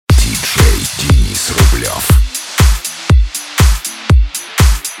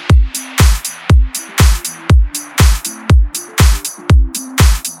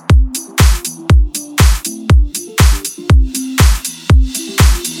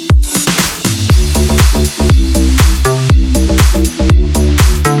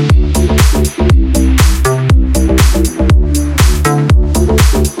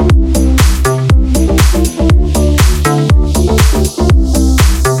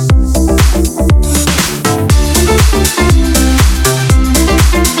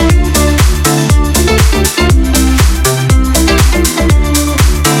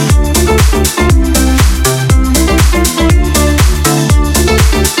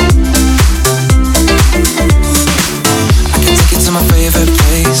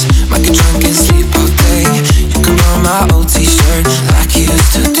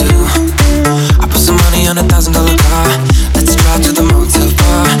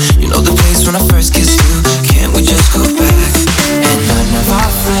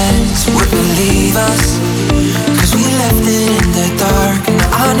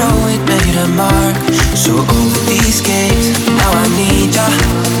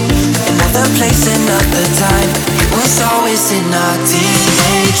place, another time. It was always in our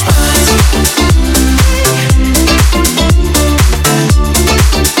teenage minds.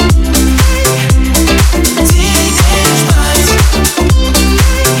 Teenage minds.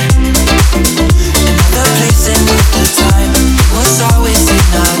 Another place, another time. It was always in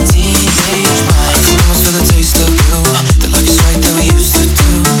our teenage minds. I almost feel the taste of you, the love is right that we used to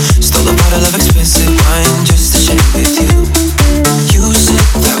do. Stole a bottle of expensive wine just to share with you. You said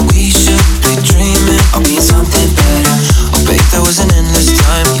that we should be dreaming of being something better. Oh babe, there was an endless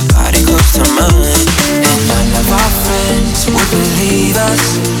time, your body close to mine. And none of our friends would believe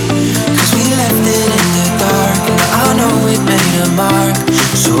us, cause we left it in the dark. Now I know it made a mark.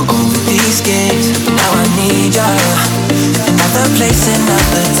 So over these games, now I need ya. Another place,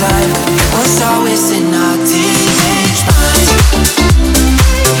 another time. It was always in our teenage minds.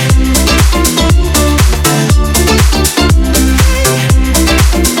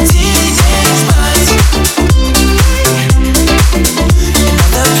 Teenage minds.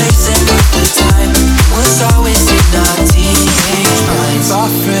 Another place, another time. It was always in our teenage minds.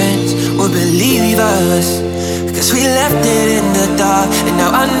 Our friends would believe us, cause we left it in the dark. And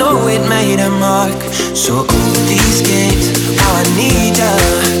now I know it made a mark. So over these games, now I need ya.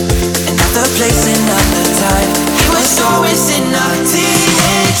 Another place, another time. It was always in our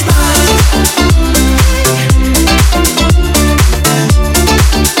teenage minds.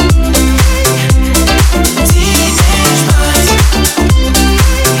 Teenage minds.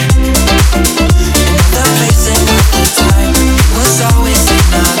 Another place, another time. It was always in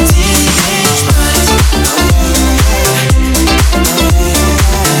our teenage minds.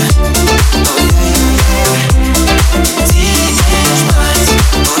 Teenage minds.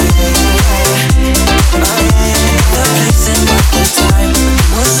 Another place, another time.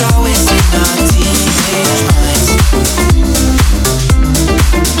 It was always in our teenage minds.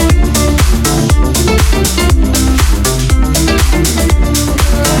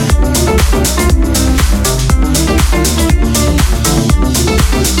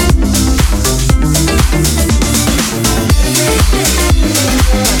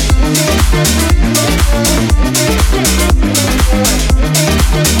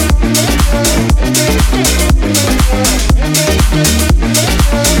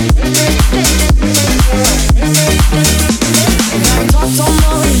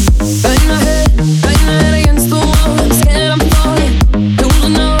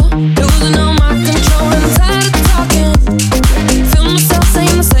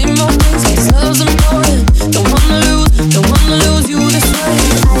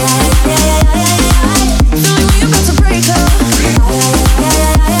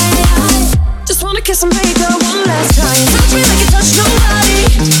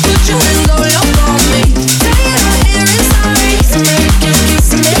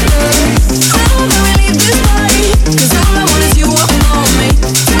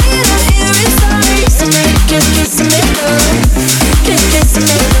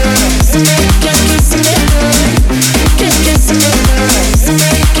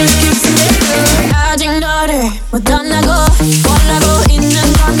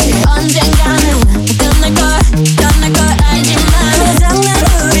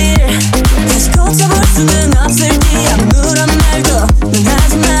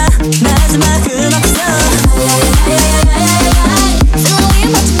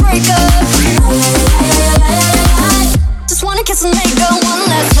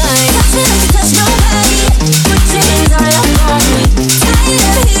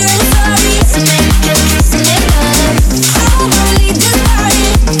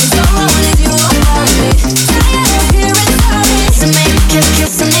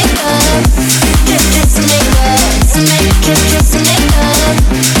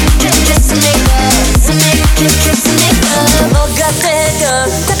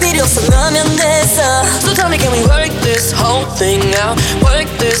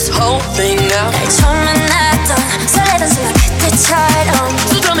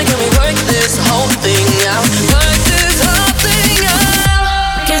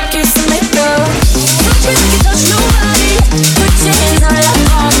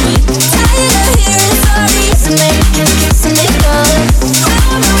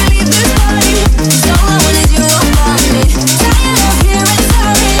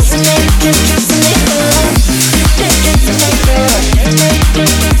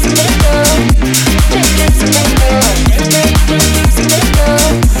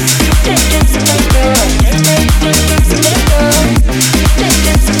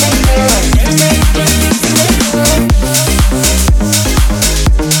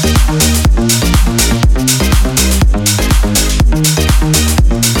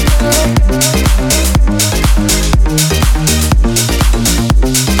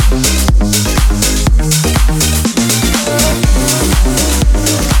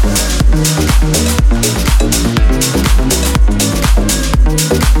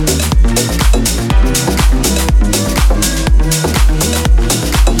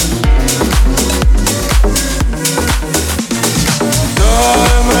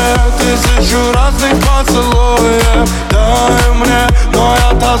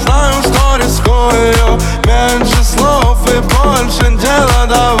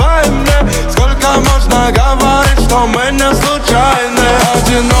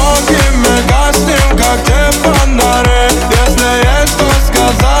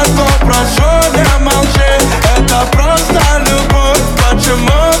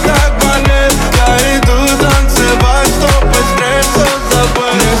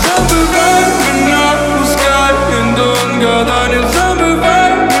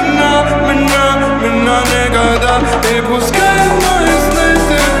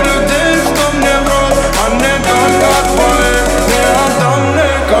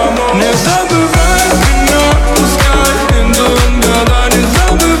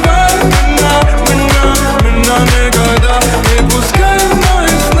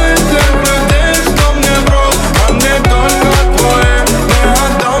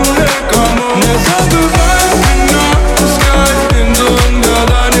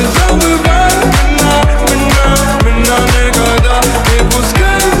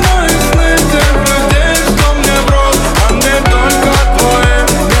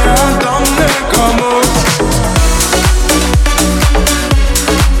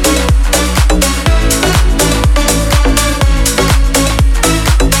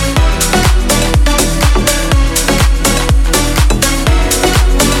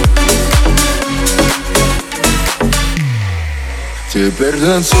 Теперь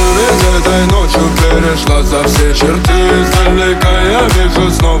танцую, ведь этой ночью перешла за все черты. Издалека я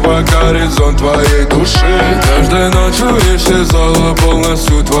вижу снова горизонт твоей души. Каждой ночью исчезала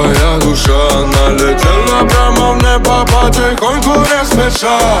полностью твоя душа. Она летела прямо в небо потихоньку не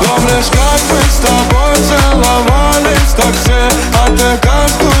спеша. Помнишь, как мы с тобой целовались в такси, а ты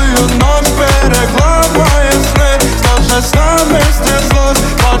каждую ночь берегла мои сны. Что же с нами стряслось,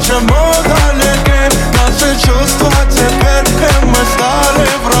 почему далеки наши чувства теперь, и мы стали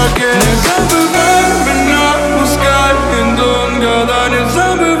враги? Не забывай меня, пускай идут года. Не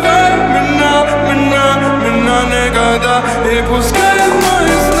забывай меня никогда. И пускай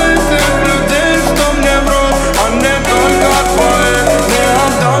мои сны тех людей, что мне врут, а не только твои, не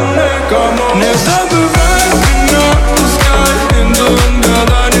отдам никому. Не забывай меня, пускай идут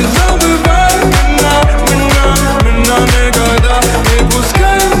года. Не забывай меня никогда. И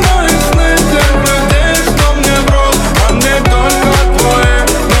пускай мои сны тех людей, что мне врут, а не только твои,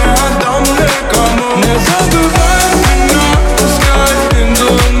 не отдам никому. Не забывай меня, пускай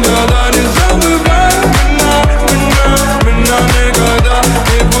идут года. Не забывай меня никогда.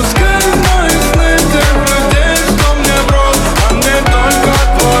 И пускай мои сны тех людей, что мне врут, а не только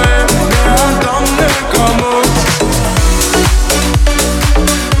твои, не отдам никому.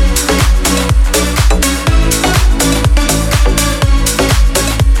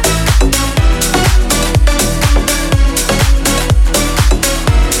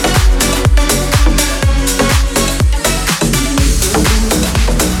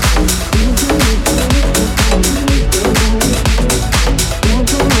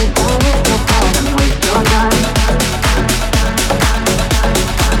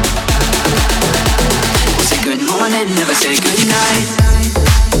 Say good morning, never say good night.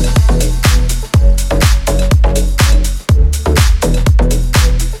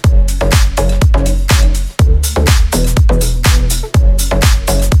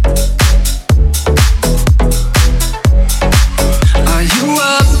 Are you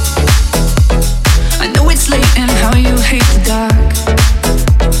up? I know it's late and how you hate the dark,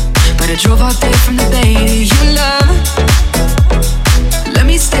 but I drove all day from the bay to your love. Let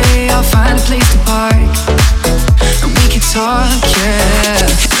me stay, I'll find a place to park, and we can talk, yeah.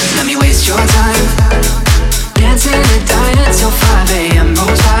 Let me waste your time, dancing in the diner till 5 a.m.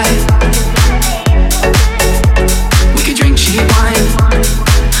 goes by. We could drink cheap wine,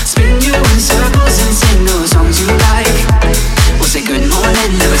 spin you in circles and sing those songs you like. We'll say good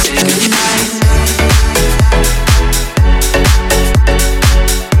morning, never say good night.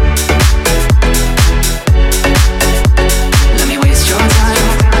 Let me waste your time.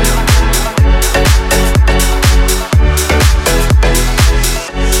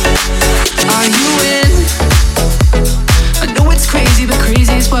 Are you in? I know it's crazy, but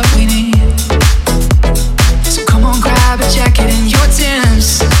crazy is what we need. So come on, grab a jacket and your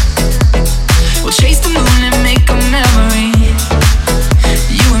Timbs. We'll chase the moon and make a memory,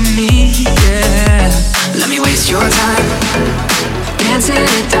 you and me, yeah. Let me waste your time, dancing in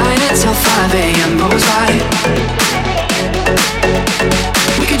the diner till 5 a.m. goes by.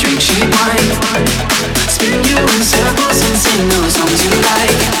 We could drink cheap wine, spin you in circles and sing those songs you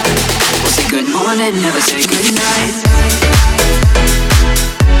like. We'll say good morning, never say good night.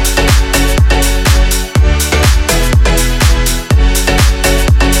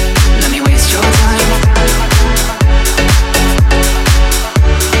 Let me waste your time.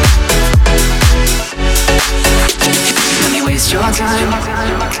 Let me waste your time.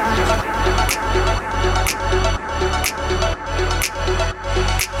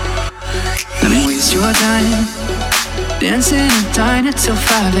 Let me waste your time, dancing in the diner till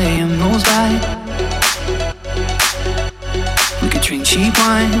 5 a.m. rolls by. We could drink cheap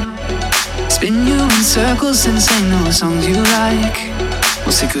wine, spin you in circles and sing those songs you like.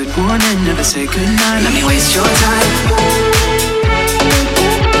 We'll say good morning, never say good night. Let me waste your time.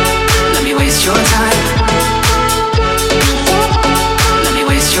 Let me waste your time. Let me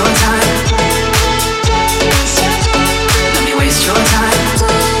waste your time. Let me waste your time.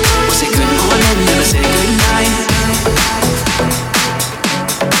 We'll say good morning, never say good night.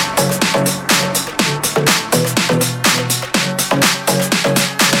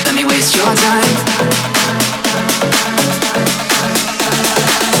 Let me waste your time.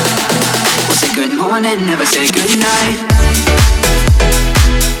 We'll say good morning, never say good night.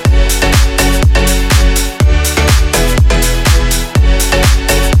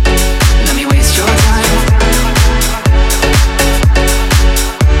 Let me waste your time.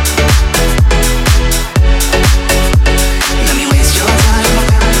 Let me waste your time.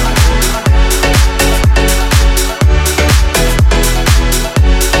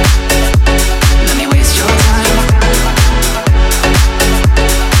 Let me waste your time.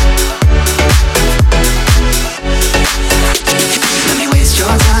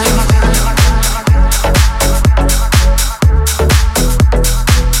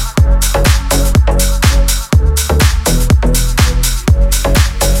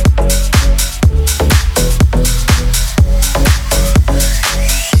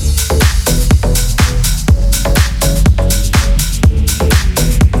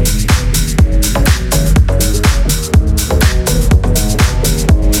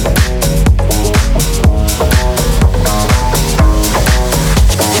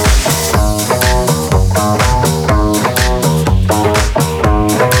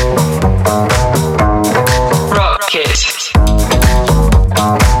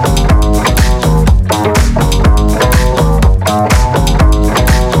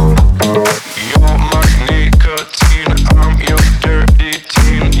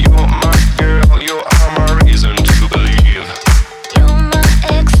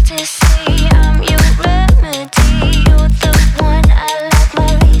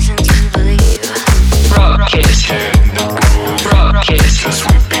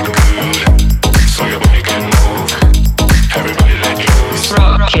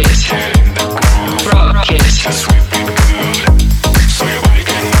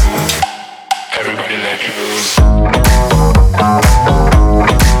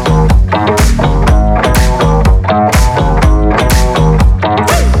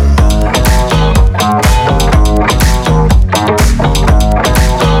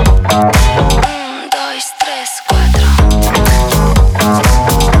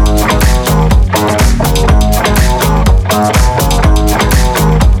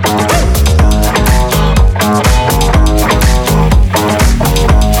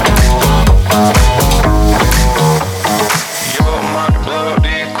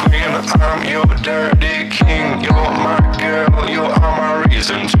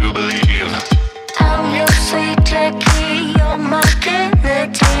 reason to believe. I'm your sweet Jackie, you're my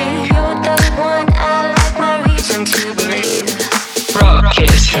Kennedy. You're the one I like, my reason to believe. Rocket,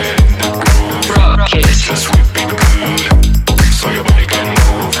 Get in the groove, rocket, just whip in the mood, so your body can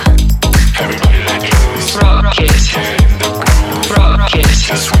move. Everybody let loose. rocket, Get in the groove, rocket.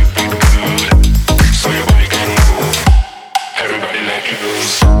 just whip in the mood, so your body can move. Everybody let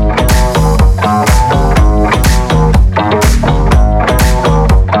loose.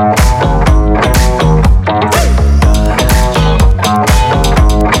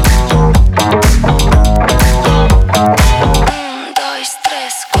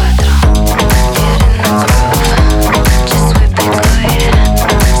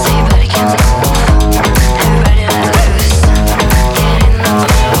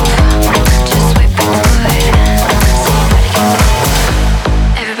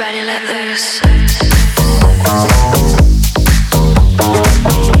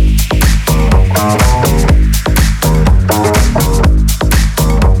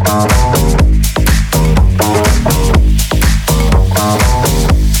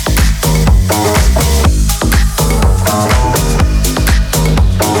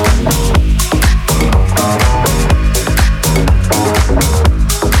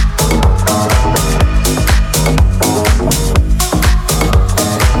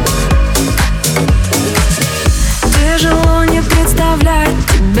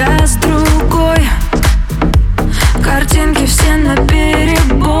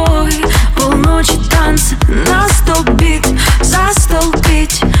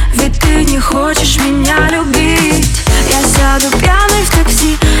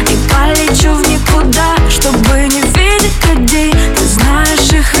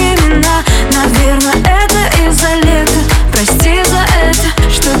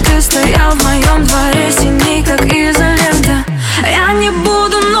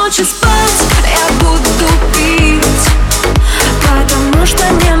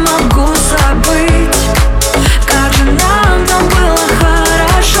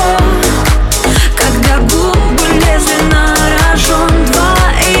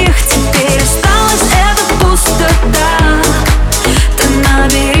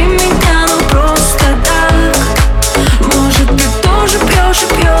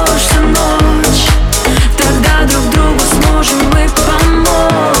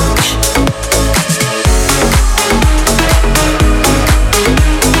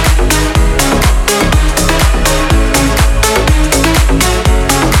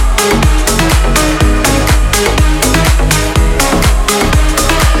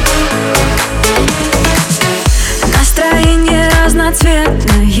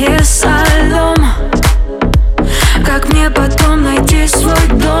 Разноцветное со льдом. Как мне потом найти свой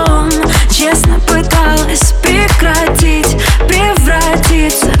дом? Честно пыталась прекратить,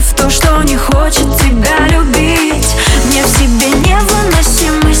 превратиться в то, что не хочет тебя любить. Мне в себе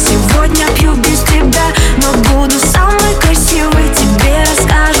невыносимо, сегодня пью без тебя, но буду самой красивой, тебе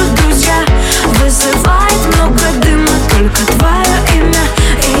расскажут друзья. Вызывает много дыма только твое имя,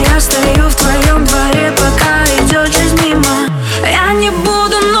 и я стою в твоем дворе, пока идет жизнь мимо. Я не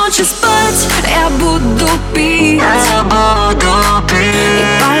буду ночью спать, я буду пить, и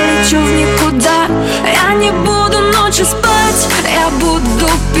полечу в никуда. Я не буду ночью спать, я буду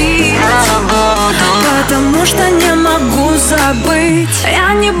пить, потому что не могу забыть.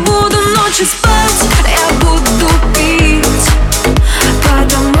 Я не буду ночью спать, я буду пить,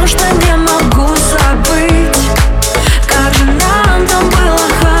 потому что не могу забыть. Как же нам там было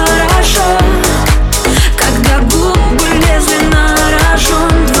хорошо, когда губы лезли на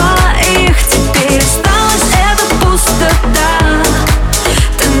рожон двоих. Теперь осталась эта пустота.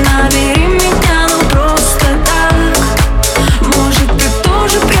 Ты набери меня, ну просто так. Может, ты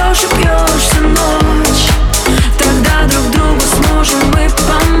тоже пьешь и пьешь всю ночь, тогда друг другу сможем мы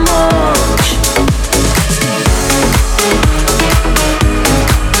помочь.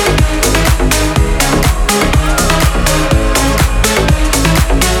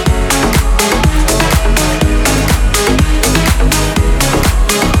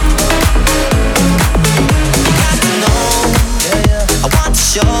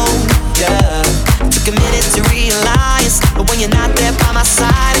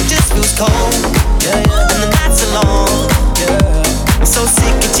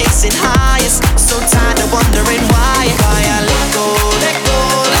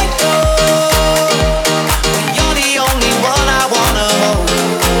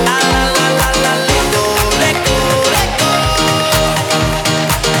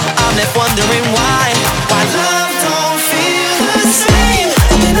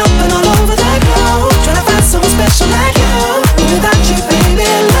 Like you, without you, baby.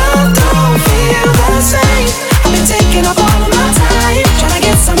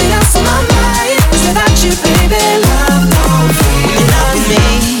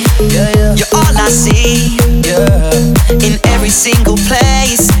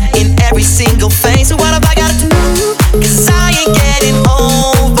 face in every single phase. So what have I gotta do? 'Cause I ain't getting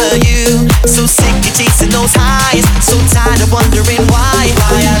over you. So sick of chasing those highs, so tired of wondering why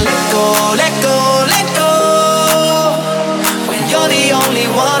I let go, let go, let go, when you're the only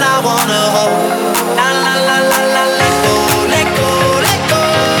one I wanna hold. La la la la la, let go, let go, let go.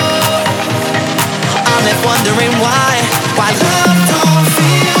 I'm left wondering why love don't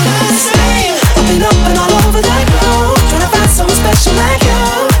feel the same. I've been up and all over that globe, trying to find someone special like you.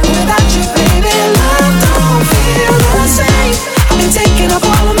 Without you, baby, love don't feel the same. I've been taking up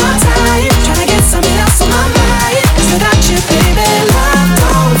all of my time, trying to get something else on my mind. 'Cause without you, baby, love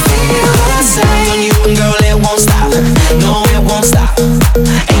don't feel the same. On you and girl, it won't stop. No, it won't stop.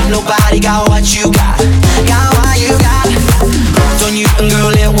 Ain't nobody got what you got. Got what you got. On you and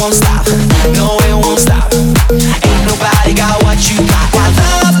girl, it won't stop. No, it won't stop. Ain't nobody got what you got. Why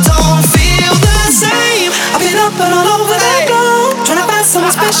love don't feel the same. I've been up and all over that globe, trying to find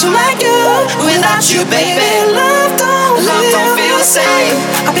someone special like you. Without you, baby, love don't feel the same.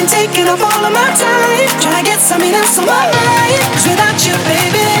 I've been taking up all of my time, trying to get something else on my mind. 'Cause without you,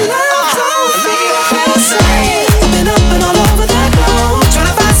 baby, love don't feel the same. I've been up and all over that globe, trying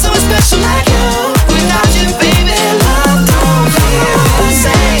to find someone special like you. Without you, baby, love don't feel the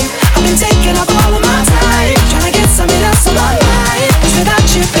same. I've been taking up all of my time, trying to get something else on my mind. 'Cause without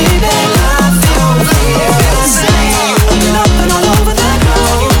you, baby, love don't feel the same. I've been up and all over that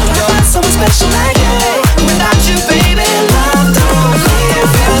globe, trying to find someone special like you. Without you, baby, love don't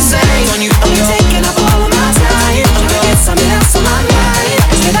feel the same. I've been taking up all of my time, trying to get something else on my mind.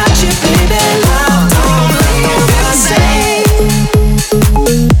 'Cause without you, baby, love don't feel the same.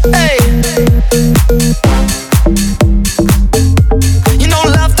 Hey. You know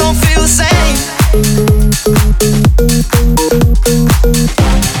love don't feel the same.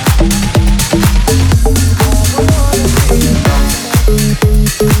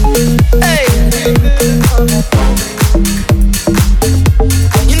 Hey.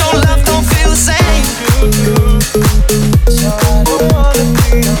 You know love don't feel the same.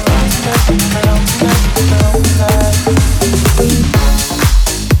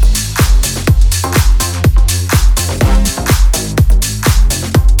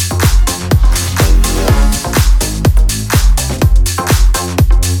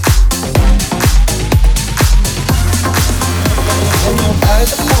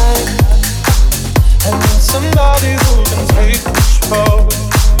 Somebody who can take control.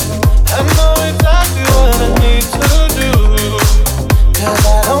 I know exactly what I need to do. 'Cause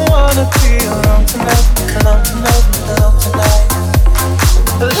I don't wanna be alone tonight, alone tonight, alone tonight.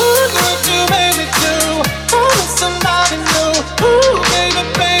 Look what you made me do. I want somebody new. Ooh, baby,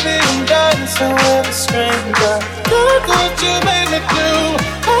 baby, I'm dancing with a stranger. Look what you made me do.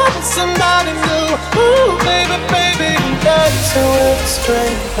 I want somebody new. Ooh, baby, baby, I'm dancing with a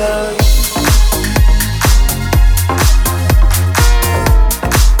stranger.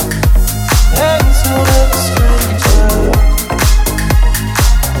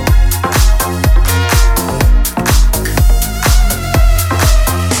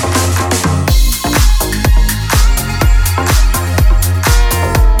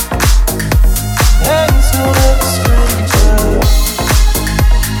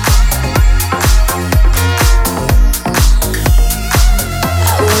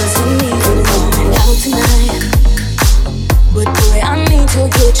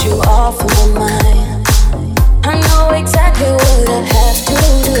 You off of my mind. I know exactly what I have to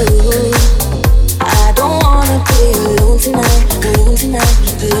do. I don't wanna be alone tonight, alone tonight,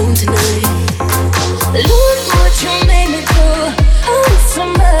 alone tonight. Look what you made me do. I'm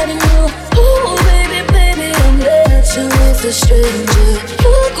somebody new. Ooh, baby, baby, I'm dancing with a stranger.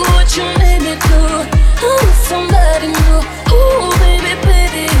 Look what you made me do. I'm somebody new. Ooh, baby,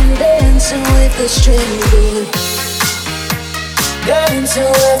 baby, I'm dancing with a stranger.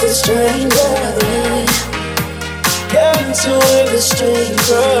 Dancing with a stranger, dancing with a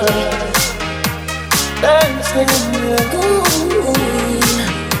stranger, dancing with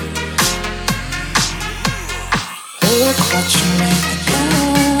Look what you made me do.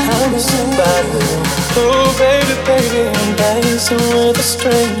 I'm somebody. Oh baby, baby, I'm dancing with a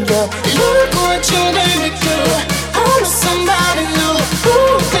stranger. Look what you made me do. I'm somebody new.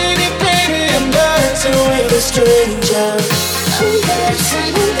 Oh baby, baby, I'm dancing with a stranger. I'm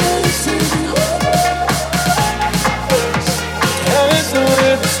dancing, I'm dancing. Dancing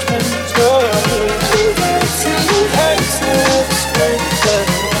with a stranger. I'm dancing, dancing with a stranger.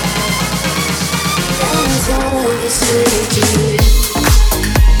 Dancing with a stranger.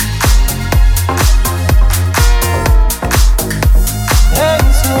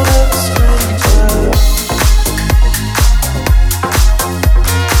 Dancing with a stranger.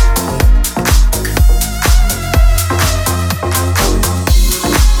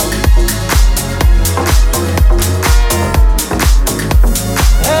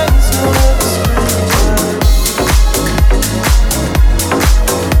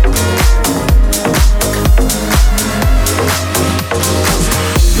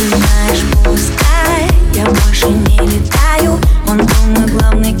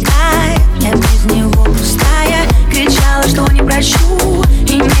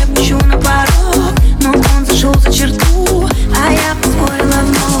 ушел за черту, а я позволила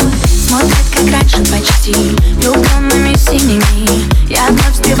вновь смотреть, как раньше почти, влюбленными синими. Я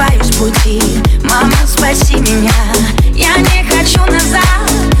вновь сбиваюсь с пути. Мама, спаси меня. Я не хочу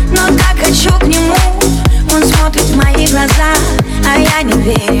назад, но так хочу к нему. Он смотрит в мои глаза, а я не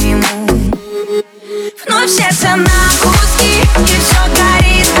верю ему. Вновь сердце на куски, и все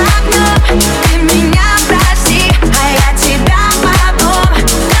горит огнем. Ты меня прости, а я тебя потом.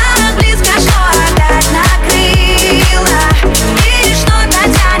 Так близко, что опять накрыло, и что-то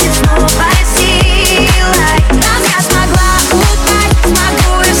тянет снова силой. Раз я смогла упасть,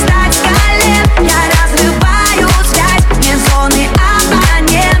 смогу и встать с колен. Я разрываю связь, мне зоны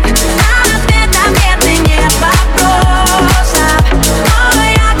абонент. А ответов нет и нет вопросов, но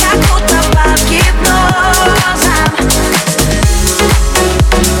я как будто под гипнозом.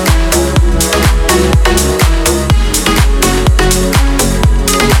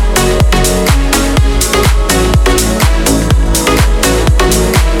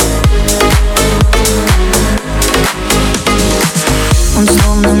 Он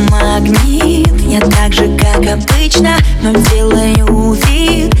словно магнит, я так же, как обычно, но делаю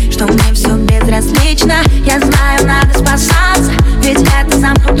вид, что мне все безразлично. Я знаю, надо спасаться, ведь это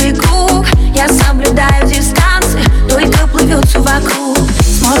замкнутый круг. Я соблюдаю дистанции, только плывет все вокруг.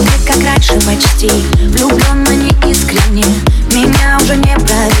 Смотрит, как раньше почти, влюбленно неискренне. Меня уже не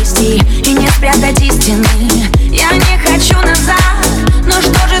провести и не спрятать истины. Я не хочу назад, но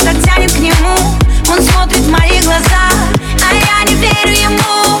что же так тянет к нему? Он смотрит в мои глаза, а я не верю ему.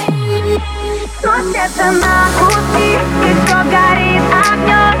 Но сердце на куски, и все горит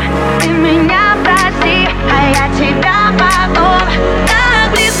огнем. Ты меня прости, а я тебя потом.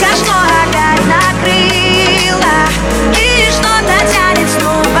 Так близко, что опять накрыло, и что-то тянет с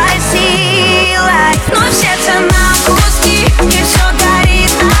новой силой. Но сердце на куски, и все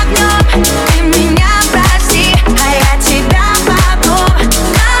горит огнем. Ты меня прости, а я тебя потом.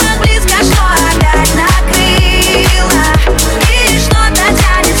 Так близко, что опять накрыло, и что-то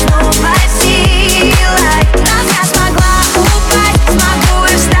тянет с новой силой. Раз я смогла упасть, смогу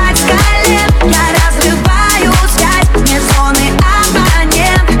и встать с колен. Я разрываю связь, мне зоны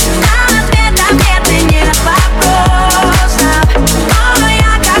абонент. А ответов нет и нет вопросов, но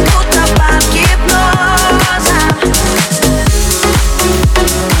я как будто под гипнозом.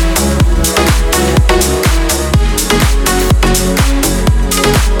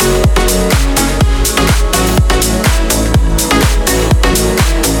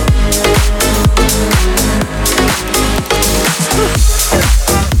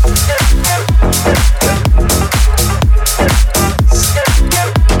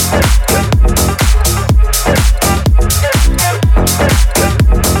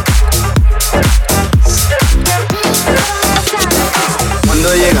 Cuando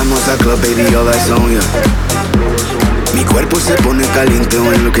llegamos al club, baby, all eyes on you. Mi cuerpo se pone caliente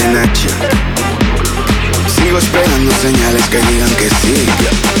when looking at you. Sigo esperando señales que digan que sí.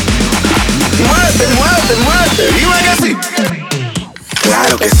 Muévete, muévete, muévete, dime que sí.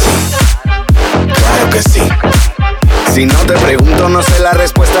 Claro que sí, claro que sí. Si no te pregunto, no sé la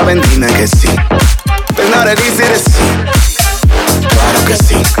respuesta, ven, dime que sí. Pues no le dices sí. Claro que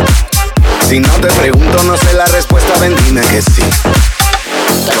sí. Si no te pregunto, no sé la respuesta, ven, dime que sí.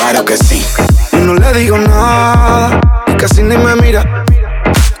 Claro que sí. Y no le digo nada, y casi ni me mira.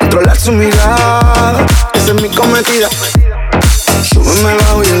 Controlar su mirada, esa es mi cometida. Súbeme el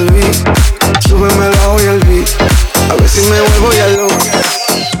bajo y el beat, súbeme el bajo y el beat. A ver si me vuelvo ya loco.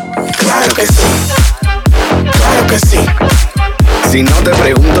 Claro que sí, claro que sí. Si no te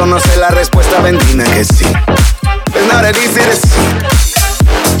pregunto, no sé la respuesta, ven, dime que sí. Pues no le dices sí.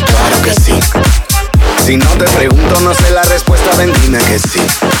 Claro que sí. Si no te pregunto, no sé la respuesta, ven, dime que sí.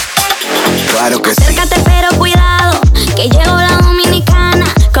 Claro que sí. Acércate pero cuidado, que llegó la dominicana.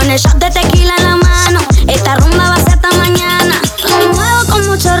 Con el shot de tequila en la mano, esta rumba va a ser hasta mañana. Me muevo con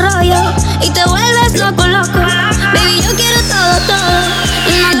mucho rollo y te vuelves loco, loco. Baby, yo quiero todo, todo,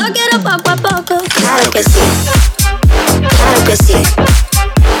 y no lo quiero poco a poco. Claro que sí, Claro que sí.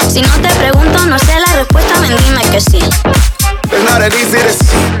 Si no te pregunto, no sé la respuesta, ven, dime que sí. pues no le dices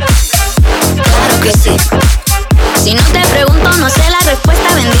sí. Claro que sí. Si no te pregunto, no sé la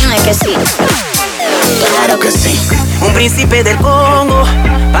respuesta, ven, dime que sí. Claro que sí. Un príncipe del Congo,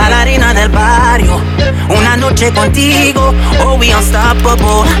 bailarina del barrio. Una noche contigo, oh we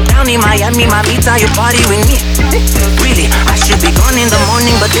unstoppable. Down in Miami, mamita, you party with me. Really, I should be gone in the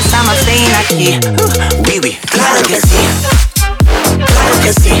morning, but this time I'm staying aquí. Oui, claro que sí. Claro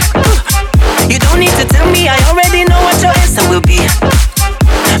que sí. You don't need to tell me, I already know what your answer will be.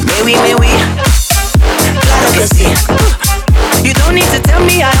 May we. Claro que sí. You don't need to tell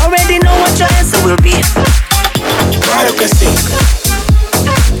me, I already know what your answer will be.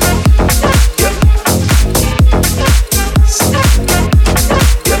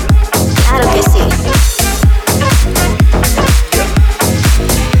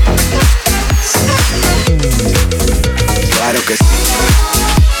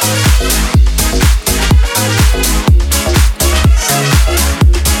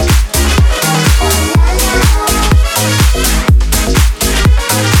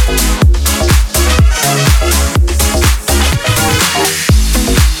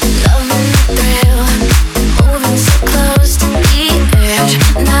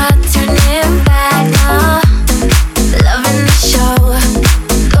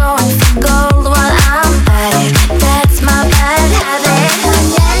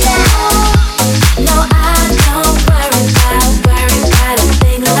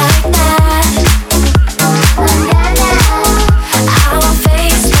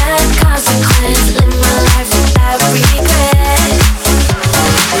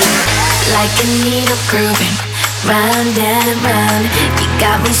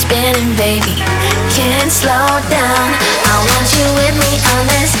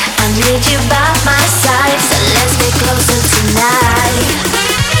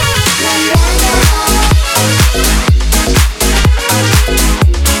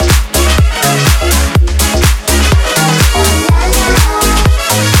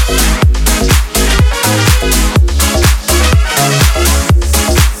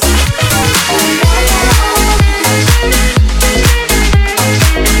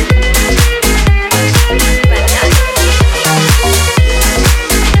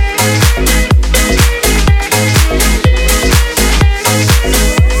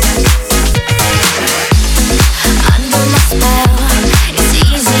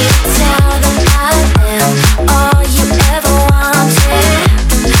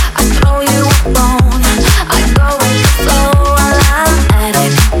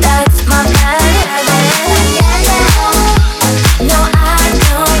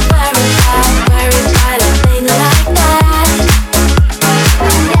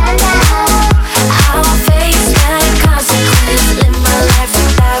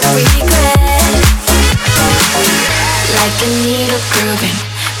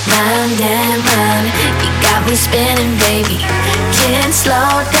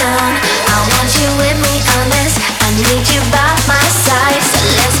 slow down. I want you with me on this. I need you by my side. So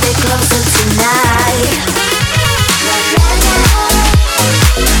let's get closer tonight.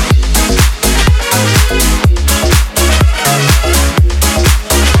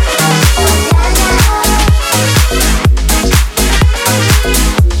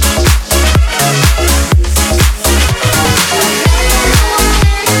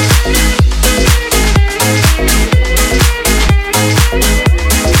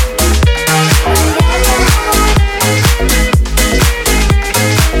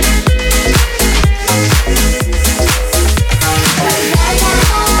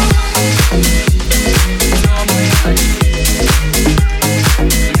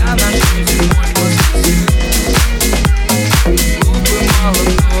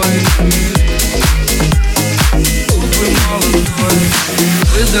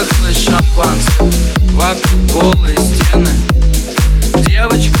 Выдохлось шампанское, вокруг голые стены.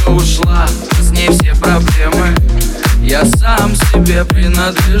 Девочка ушла, с ней все проблемы. Я сам себе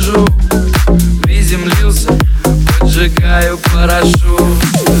принадлежу. Приземлился, поджигаю парашу.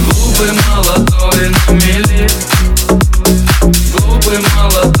 Глупый молодой на мели. Глупый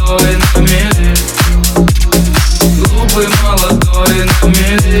молодой на мели. Глупый молодой на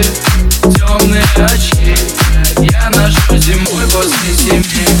мели. Темные очки я ношу зимой после 7.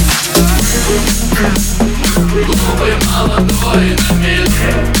 Глупый молодой на мели.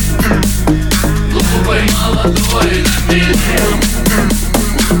 Глупый молодой на мели.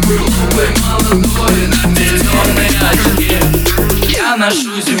 Глупый молодой на мели. Темные очки я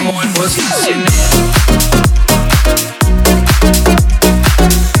ношу зимой после 7.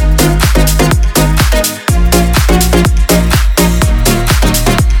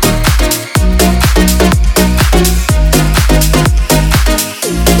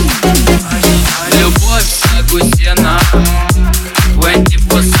 Любовь Сагусина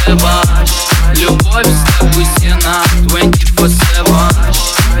 24/7.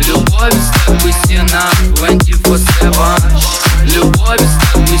 Любовь Сагусина 24/7. Любовь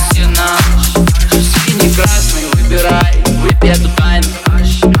Сагусина. Синий-красный выбирай, выпей эту тайну.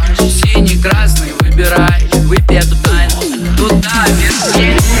 Синий-красный выбирай, выпей эту тайну. Туда вверх.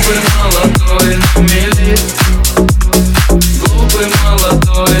 Глупый молодой на мели. Глупый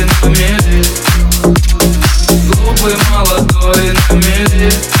молодой на мели. Глупый молодой на мели.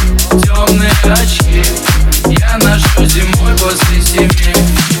 Темные очки я ношу зимой после 7.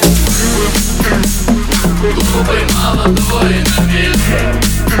 Глупый молодой на мели.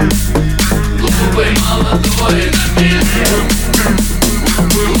 Глупый молодой на мели.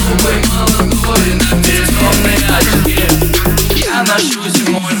 Глупый молодой на мели. Темные очки я ношу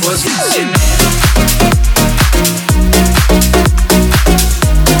зимой после 7.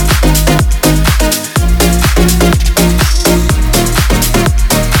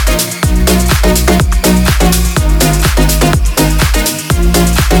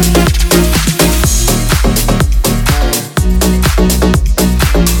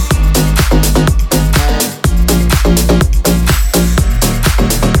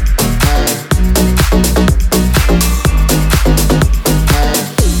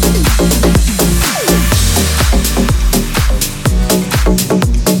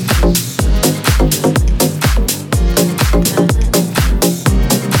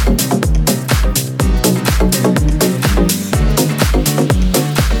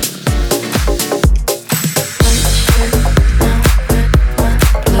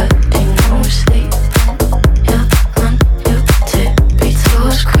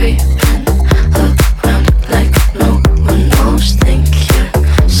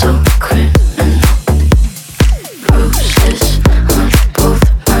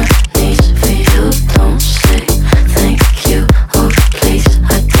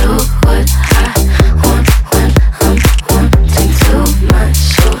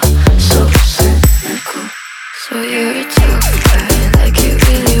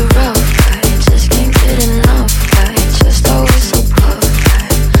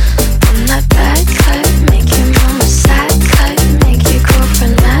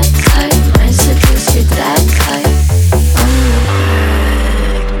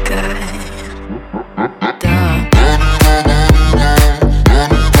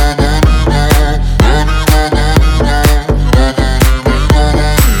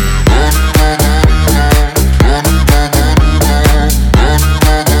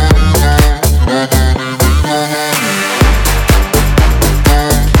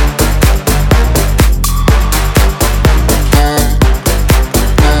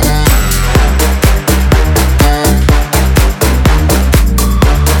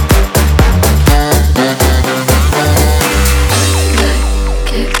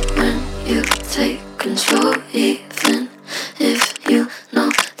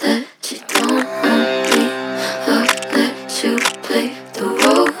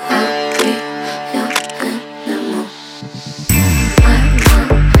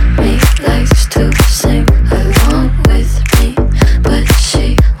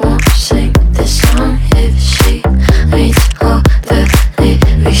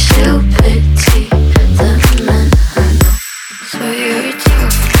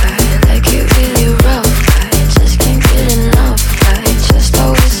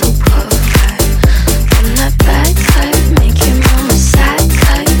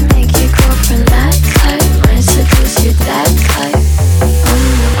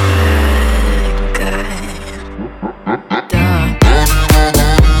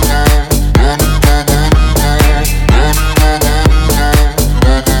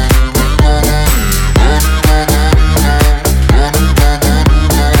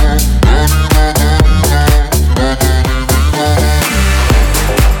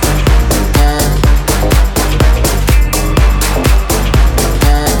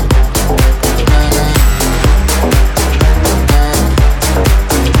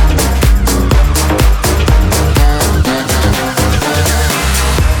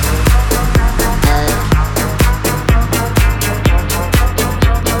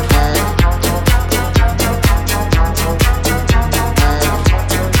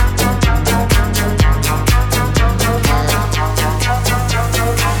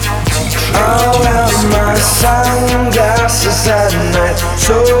 sunglasses at night,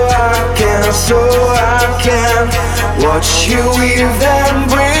 so I can watch you weave and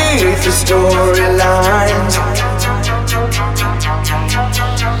breathe the storylines.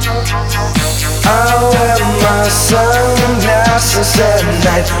 I wear my sunglasses at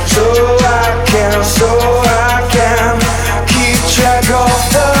night, so I can keep track of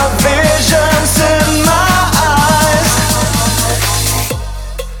the visions in my eyes.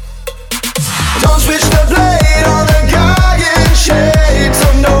 Don't switch the blade on the guy in shades,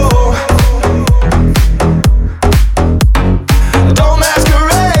 oh no. Don't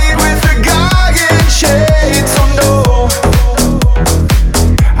masquerade with the guy in shades, oh no.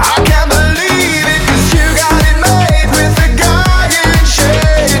 I can't believe it, 'cause you got it made with the guy in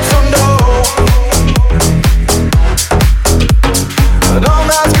shades, oh no. Don't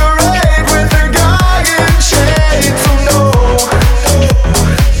masquerade with the guy in shades, oh no.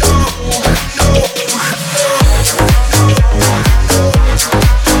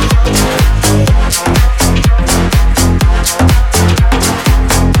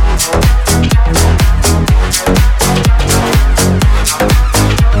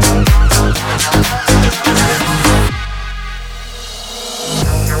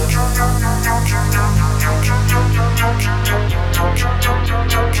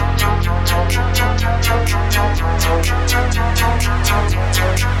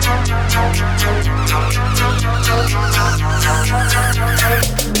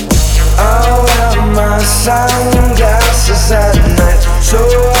 I wear my sunglasses at night, so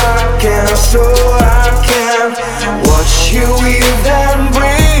I can watch you weave and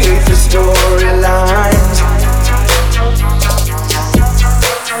breathe the storylines.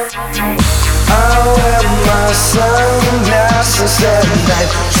 I wear my sunglasses at night,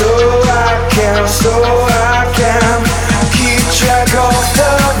 so I can keep track of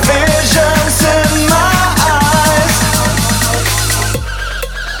the visions in my eyes.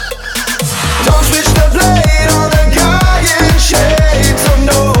 Don't switch the blade on the guy in shades, oh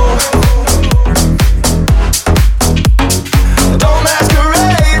no.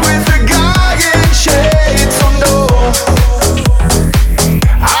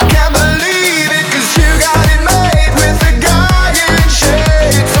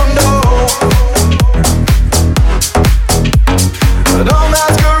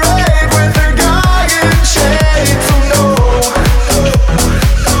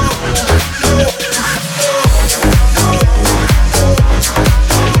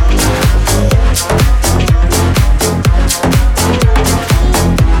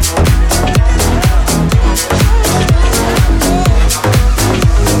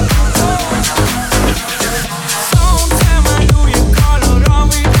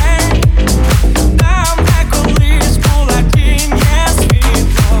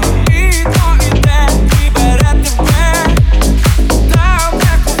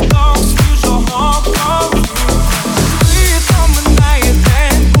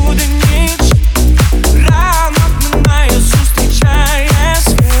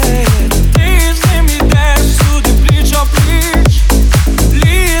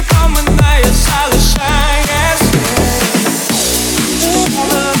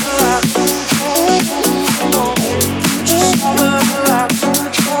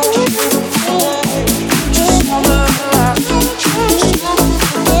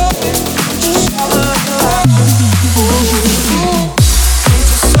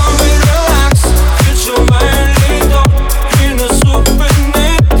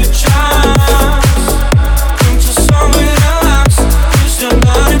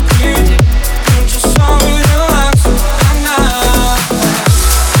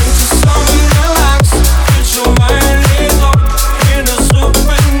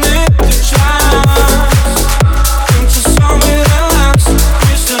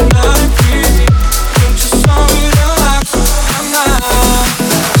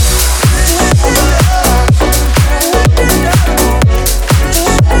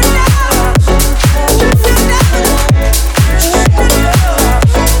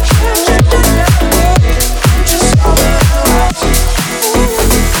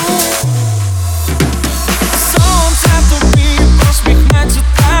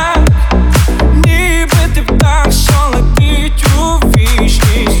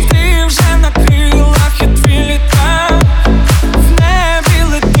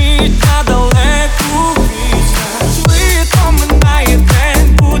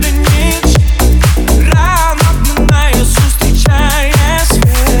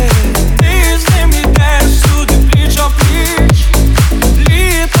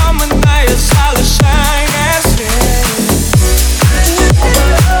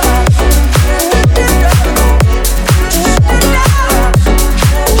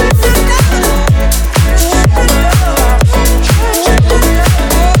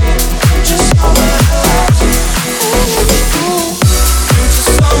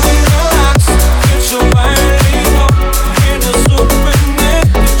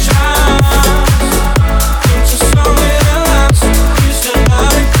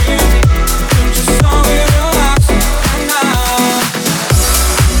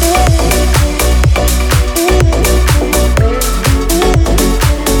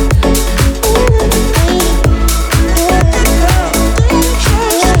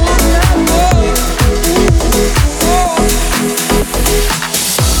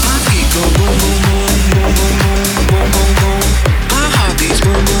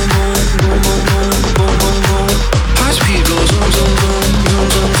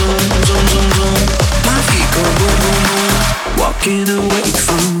 walking away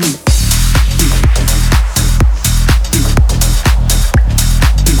from me.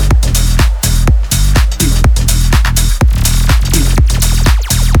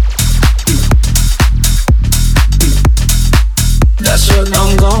 That's what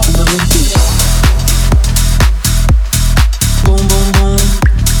I'm gonna do. Boom, boom, boom.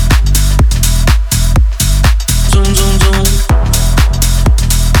 Zoom, zoom, zoom.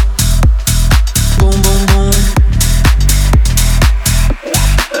 Boom, boom, boom.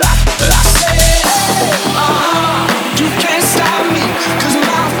 I say, you can't stop me, 'cause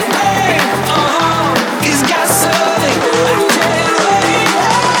my flame, it's got something I can't wait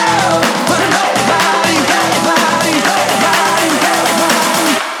out. But nobody.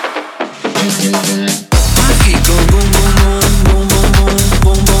 My feet go boom, boom, boom, boom, boom, boom,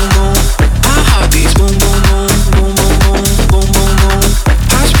 boom, boom, boom. My heart beats boom, boom, boom, boom, boom, boom, boom, boom, boom.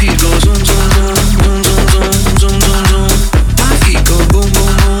 High speed goes zoom, zoom, zoom, zoom, zoom, zoom, zoom, zoom, zoom. My feet go boom,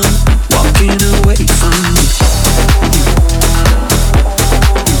 boom, boom, walking away from me.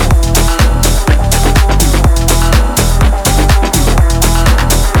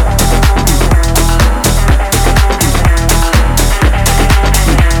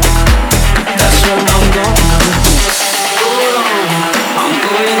 That's what I'm gonna do. I'm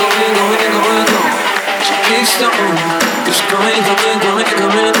going. So keep stopping. Just coming. I'm going.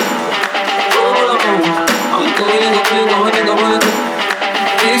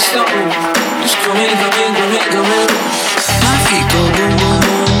 Keep stopping. Just coming. My feet go boom, boom,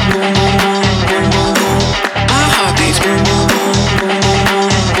 boom, boom, boom, boom, boom, boom. My heart beats boom, boom, boom, boom, boom,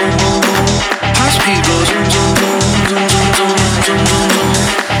 boom, boom, boom. High speed goes zoom, zoom, zoom, zoom, zoom, zoom, zoom, zoom, zoom.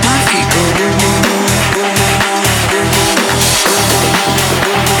 My feet go boom, boom, boom, boom, boom, boom, boom, boom.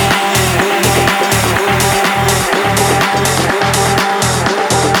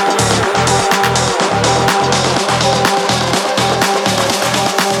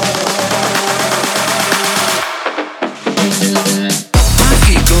 My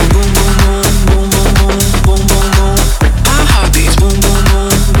feet go boom, boom, boom, boom, boom, boom, boom, boom, boom. My heart beats boom, boom,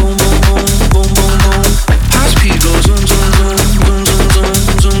 boom, boom, boom, boom, boom, boom, boom. High speed goes zoom, zoom, zoom, zoom, zoom, zoom,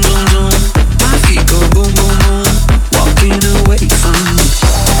 zoom, zoom, zoom. My feet go boom, boom, boom, walking away from me.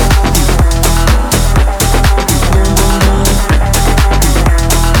 Boom, boom, boom.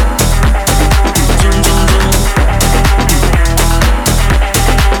 Zoom, zoom, zoom. Boom,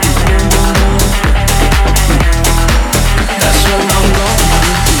 boom, boom. That's what I'm gonna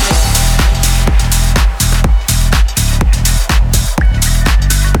do.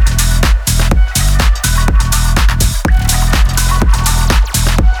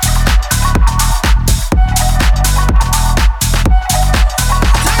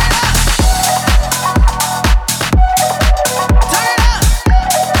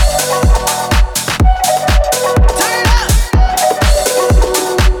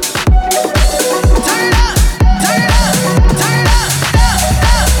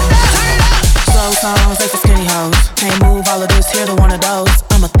 Slow songs, they for skinny hoes. Can't move all of this here to one of those.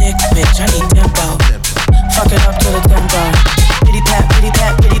 I'm a thick bitch, I need tempo. Fuck it up to the tempo. Pitty pat, pitty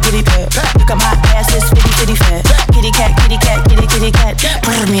pat, pitty pitty pat. Look at my ass, it's fitty fitty fat. Kitty cat, kitty cat, kitty kitty cat.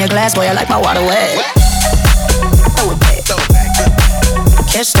 Pour me a glass, boy, I like my water wet. Throw it back.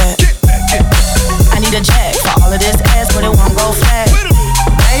 Catch that. I need a jack for all of this ass, but it won't go flat.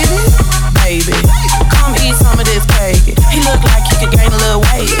 Baby, come eat some of this cake. He look like he could gain a little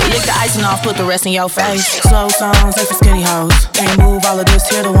weight. Lick the icing off, put the rest in your face. Slow songs, they for skinny hoes. Can't move all of this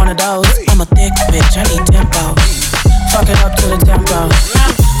here to one of those. I'm a thick bitch, I need tempo. Fuck it up to the tempo.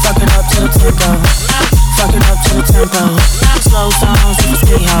 Fuck it up to the tempo. Fuck it up to the tempo. Slow songs, they for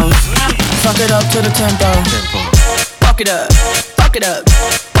skinny hoes. Fuck it up to the tempo. Fuck it up. Fuck it up.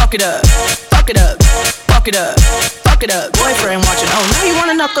 Fuck it up. Fuck it up. Fuck it up. Fuck it up. Boyfriend watching. Oh, now you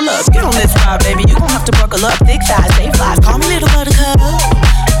wanna knuckle up. Get on this ride, baby. You gon' have to buckle up. Thick thighs, they flies. Call me little buttercup.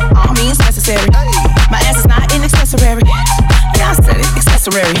 All means necessary. My ass is not an accessory. Yeah, I said it,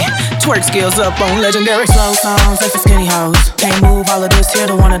 accessory. Twerk skills up on legendary. Slow songs, they for skinny hoes. Can't move all of this here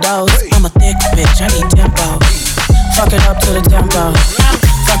to one of those. I'm a thick bitch, I need tempo. Fuck it up to the tempo.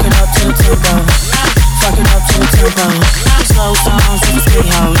 Fuck it up to the tempo. Fuck it up to the tempo. Slow songs, they for skinny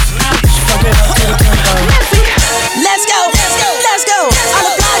hoes. Fuck it up to the tempo. Let's go, let's go, let's go. All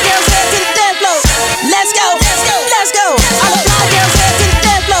the fly girls head to the dance floor. Let's go, let's go, let's go. All the fly girls head to the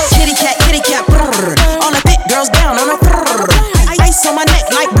dance floor. Kitty cat, brrr. All the thick girls down on the brrr. Ice on my neck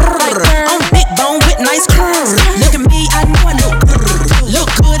like brrr. I'm big bone with nice curves. Look at me, I know I look brrr. Look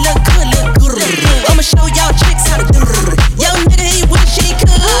good, look good, look good. I'ma show y'all chicks how to do. Yo nigga, he wish he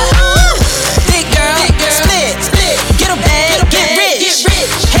could. Big girl, split, get a bag, get rich.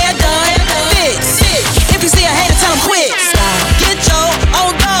 Hair done, thick,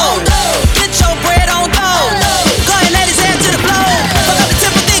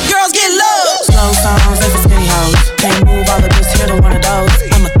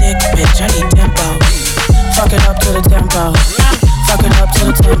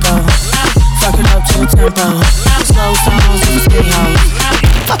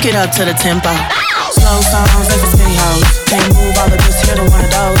 Fuck it up to the tempo. Slow songs, they for skinny hoes. Can't move all of this here to one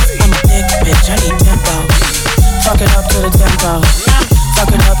of those. I'm a thick bitch, I need tempo. Fuck it up to the tempo. Fuck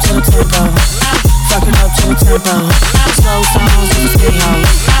it up to the tempo. Fuck it up to the tempo. Slow songs, they for skinny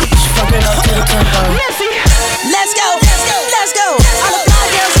hoes. Fuck it up to the tempo. Let's go, let's go, let's go. All the fly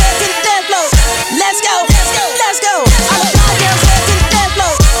girls head to the dance floor. Let's go, let's go, let's go. All the fly girls head to the dance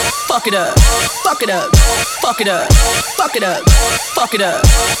floor. Fuck it up, fuck it up, fuck it up, fuck it up, fuck it up,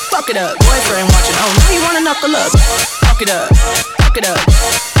 fuck it up. Boyfriend watching, oh now you wanna knuckle up. Fuck it up, fuck it up,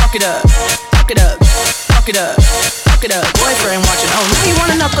 fuck it up, fuck it up, fuck it up, fuck it up. Boyfriend watching, oh now you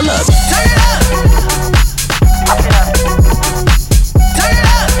wanna knuckle up. Turn it up, fuck it up, turn it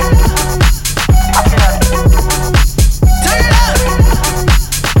up, fuck it up, turn it up,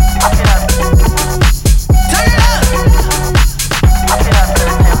 fuck it up, turn it up, fuck it up to the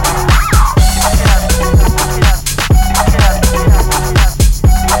tempo.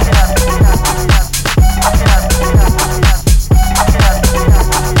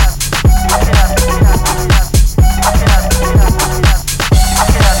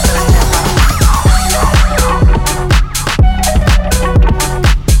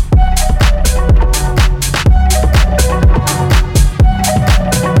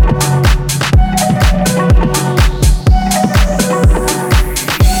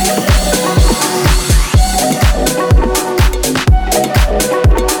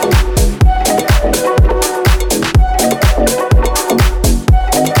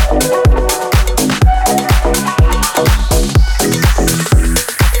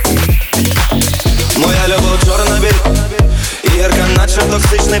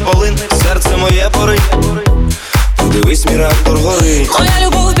 Токсичний полин, серце моє порить. Подивись, мій реактор горить. Моя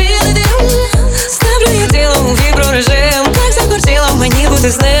любов білий дим, ставлю я тіло у віброрежим. Так захотіла мені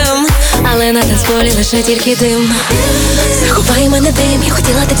бути з ним, але на танцполі лише тільки дим. Захопай мене дим, я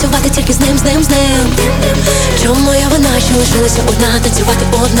хотіла танцювати тільки з ним, з ним, з ним. Чому я вона, що лишилася одна, танцювати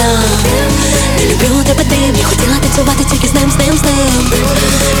одна? Не люблю тебе дим, я хотіла танцювати тільки з ним, з ним, з ним.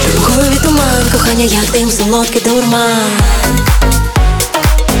 Чому туман, кохання, як дим, солодкий дурман.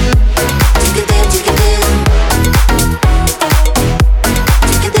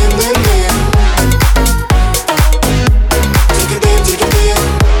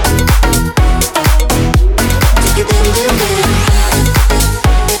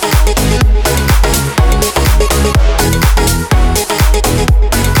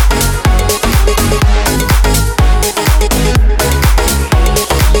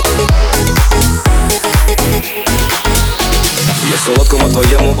 Солодкому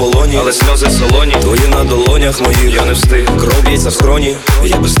твоєму полоні, але сльози солоні, твої на долонях моїх, я не встиг. Кров б'ється в скроні,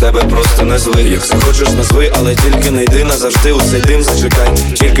 я без тебе просто не звик. Як захочеш назви, але тільки не йди назавжди. У цей дим зачекай,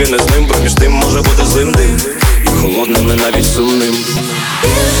 тільки не з ним, бо між тим може бути злим дим. І холодним, і навіть сумним.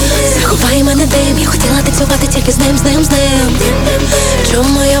 Захопай мене дим, я хотіла танцювати тільки з ним, з ним, з ним.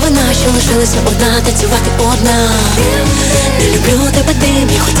 Чому я вона, що лишилася одна, танцювати одна? Не люблю тебе дим,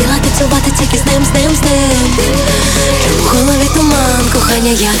 я хотіла танцювати тільки з ним, з ним, з ним. В голові туман,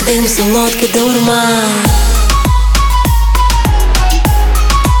 кохання, як дим, солодкий дурман.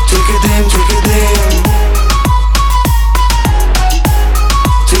 Тільки дим, тільки дим.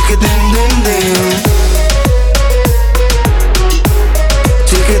 Тільки дим, дим, дим.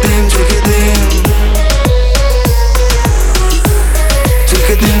 Тільки дим, тільки дим.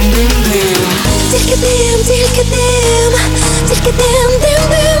 Тільки дим, дим, дим. Тільки дим, тільки дим. Тільки дим, дим,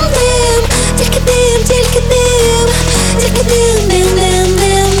 дим, дим. Тільки дим, тільки дим. Тільки дим, дим, дим,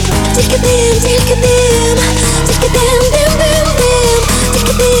 дим. Тільки дим, тільки дим.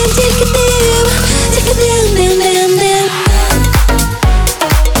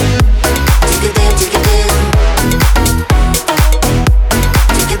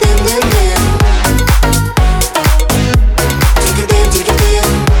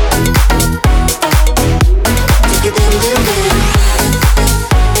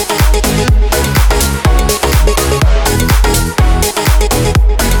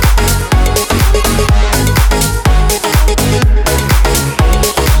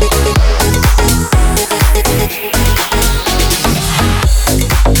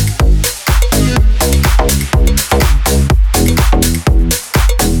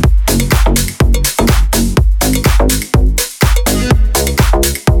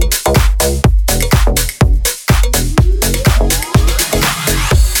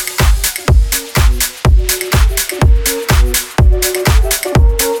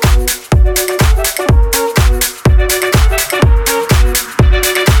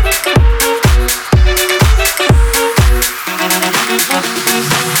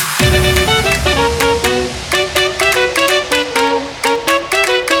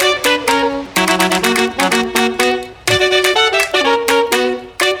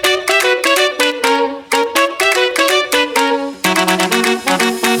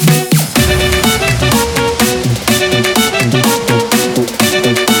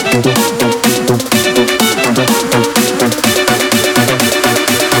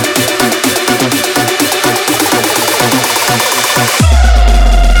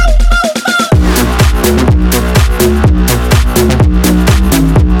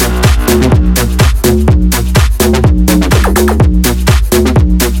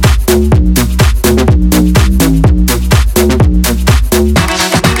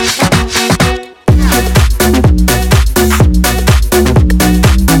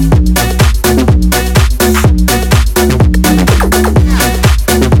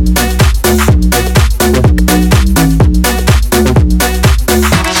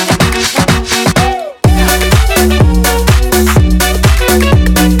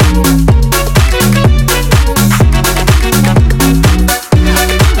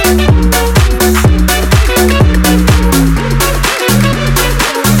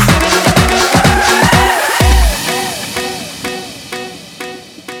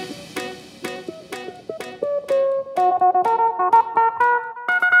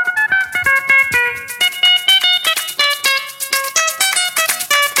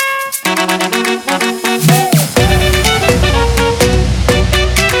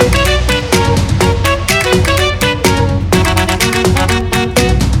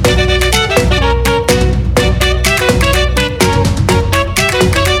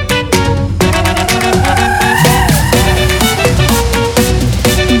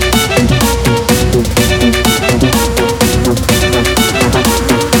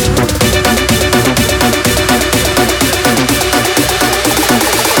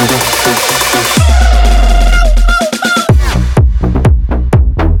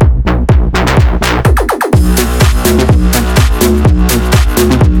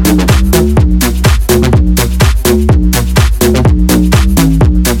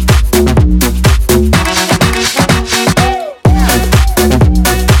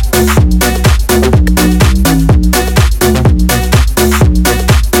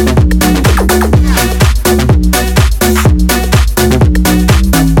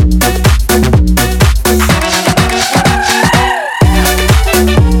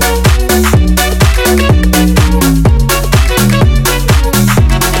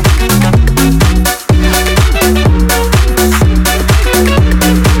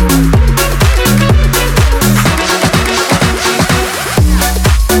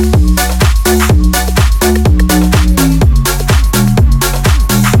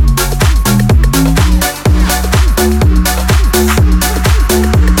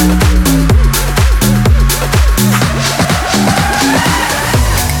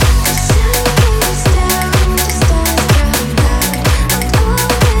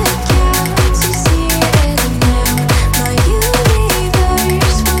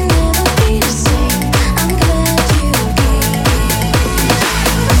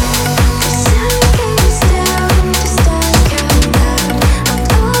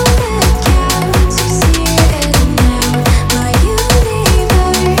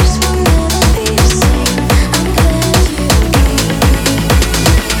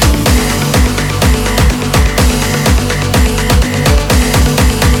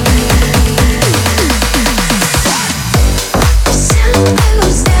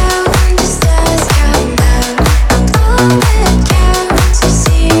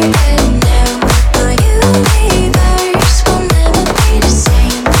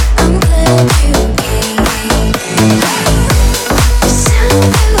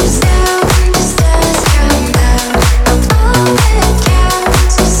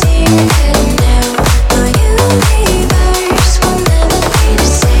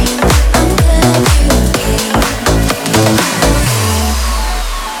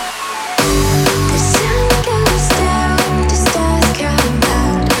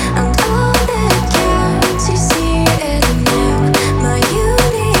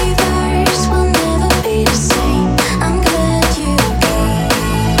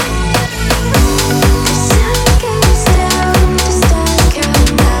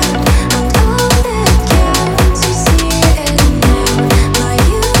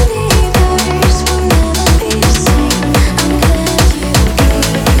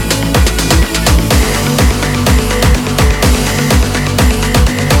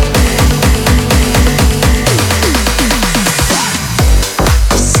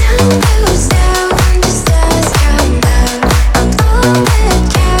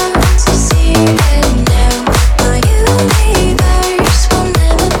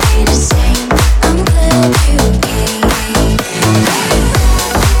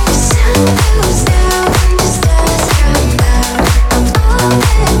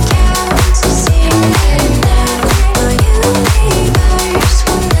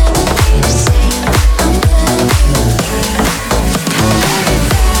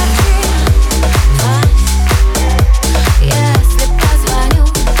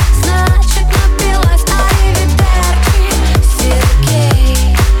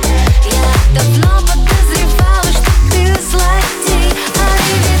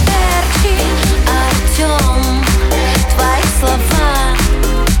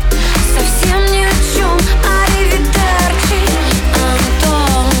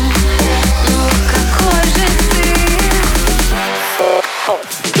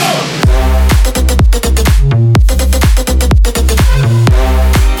 Get down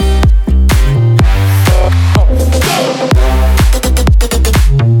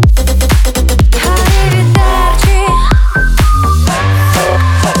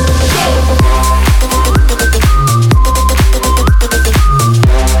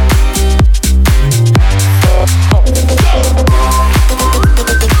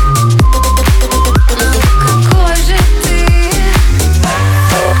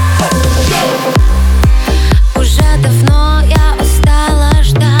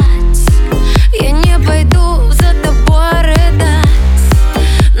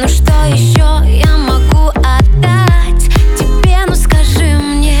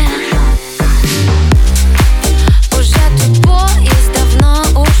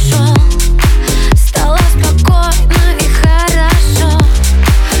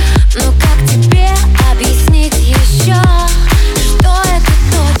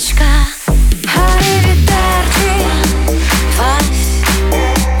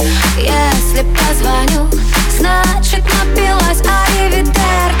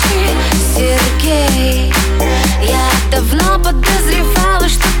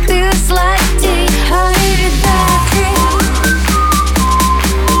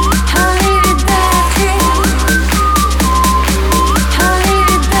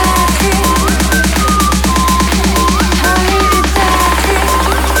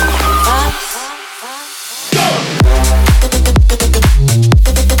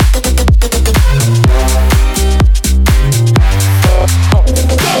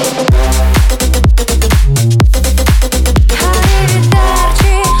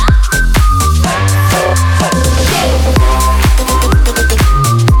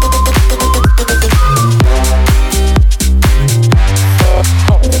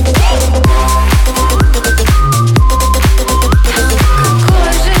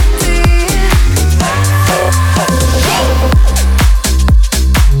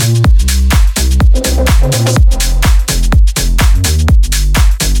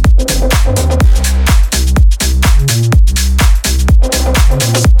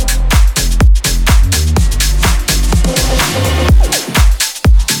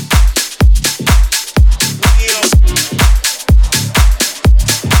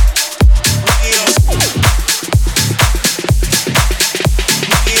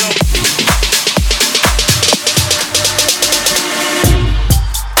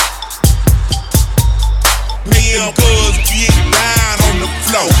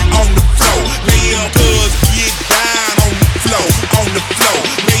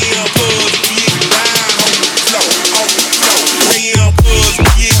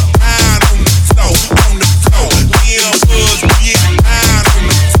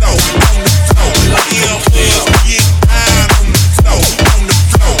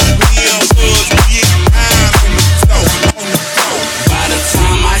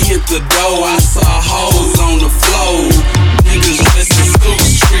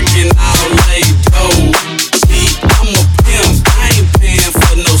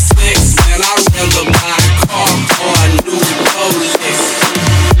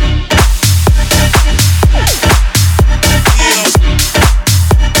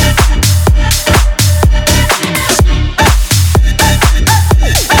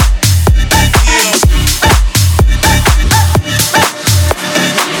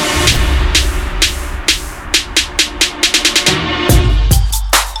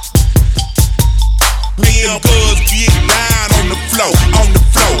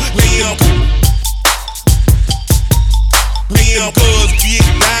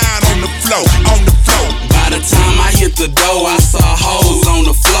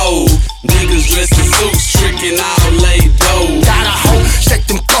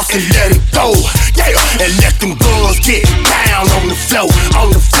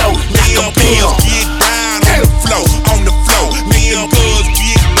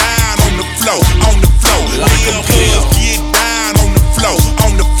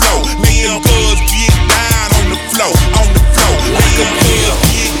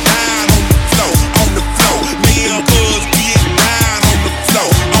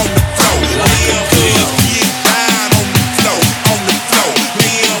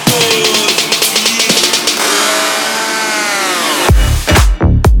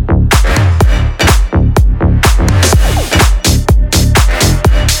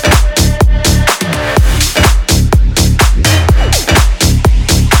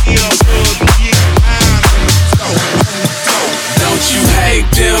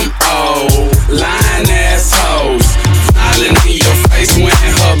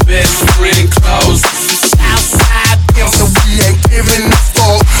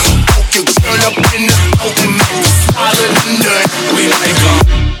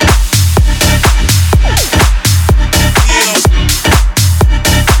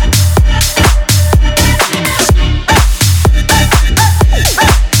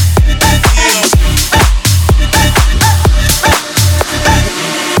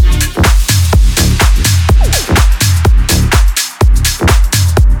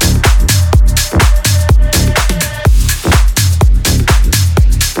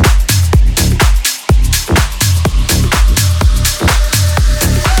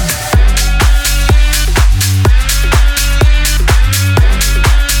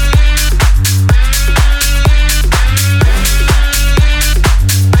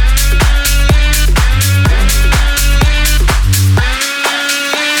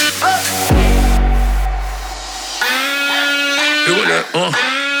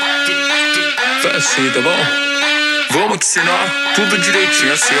assim, tá bom? Vamos te ensinar tudo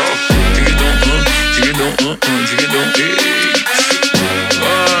direitinho, assim, ó. Digidom, digidom, digidom,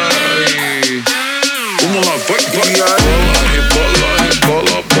 ai. Vamos lá, vai, vai. Rebola,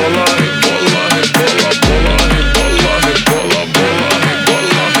 rebola, bola, rebola, rebola, bola, rebola, rebola, bola,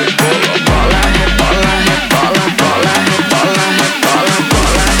 rebola, rebola, bola, rebola, rebola, bola, rebola, rebola,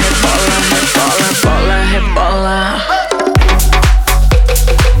 rebola, rebola, rebola.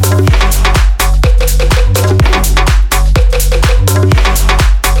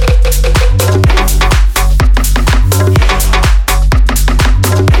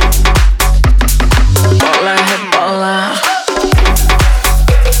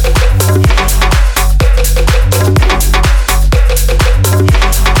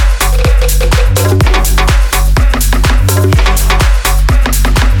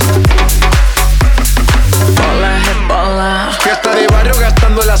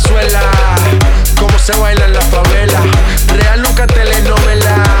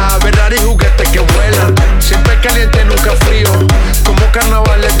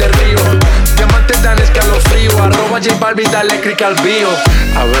 Dale click al bio.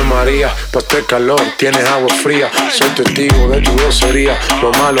 Ave María, pa' este calor tienes agua fría. Soy testigo de tu grosería.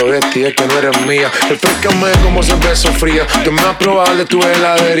 Lo malo de ti es que no eres mía. Refrescame como cerveza fría. Que me vas a probar de tu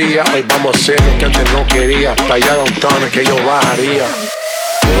heladería. Hoy vamos a hacer lo que antes no quería. Pa' allá downtown es que yo bajaría.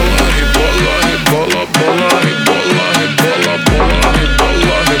 Bola, bola, bola, bola, bola, bola, bola, bola,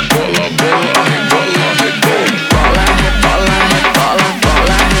 bola,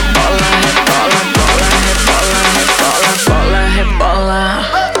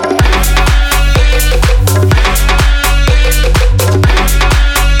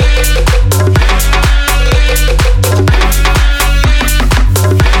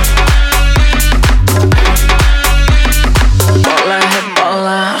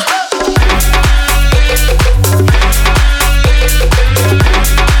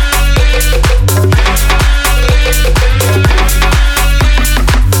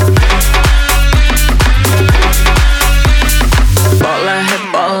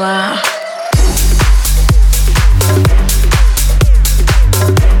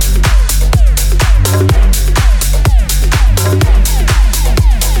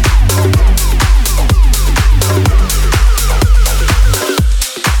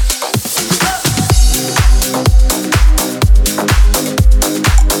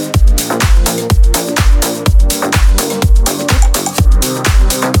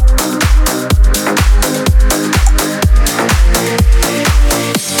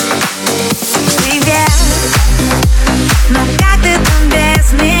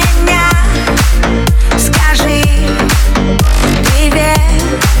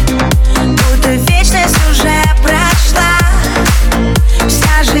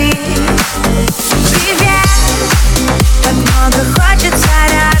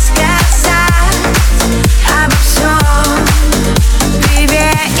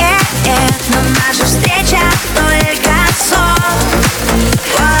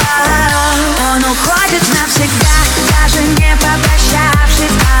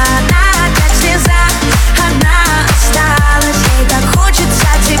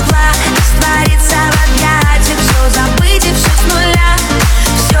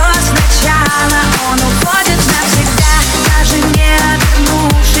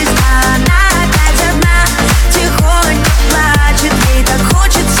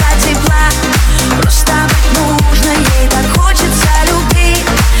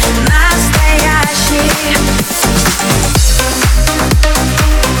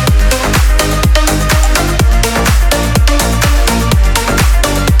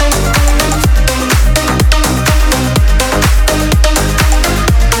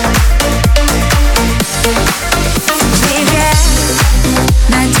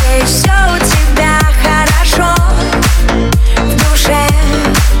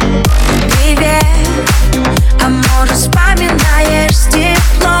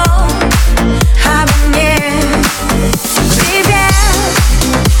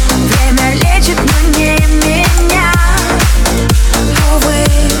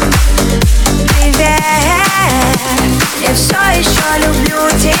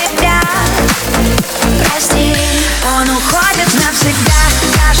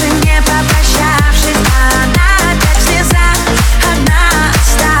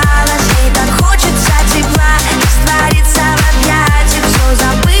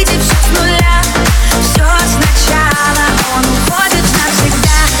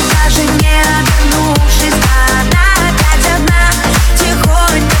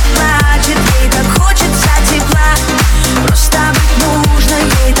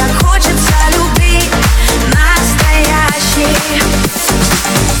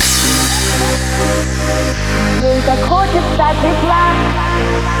 тепла.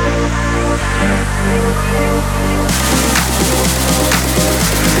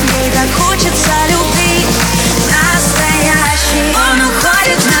 Ей так хочется любить настоящий. Он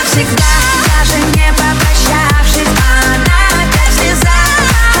уходит навсегда.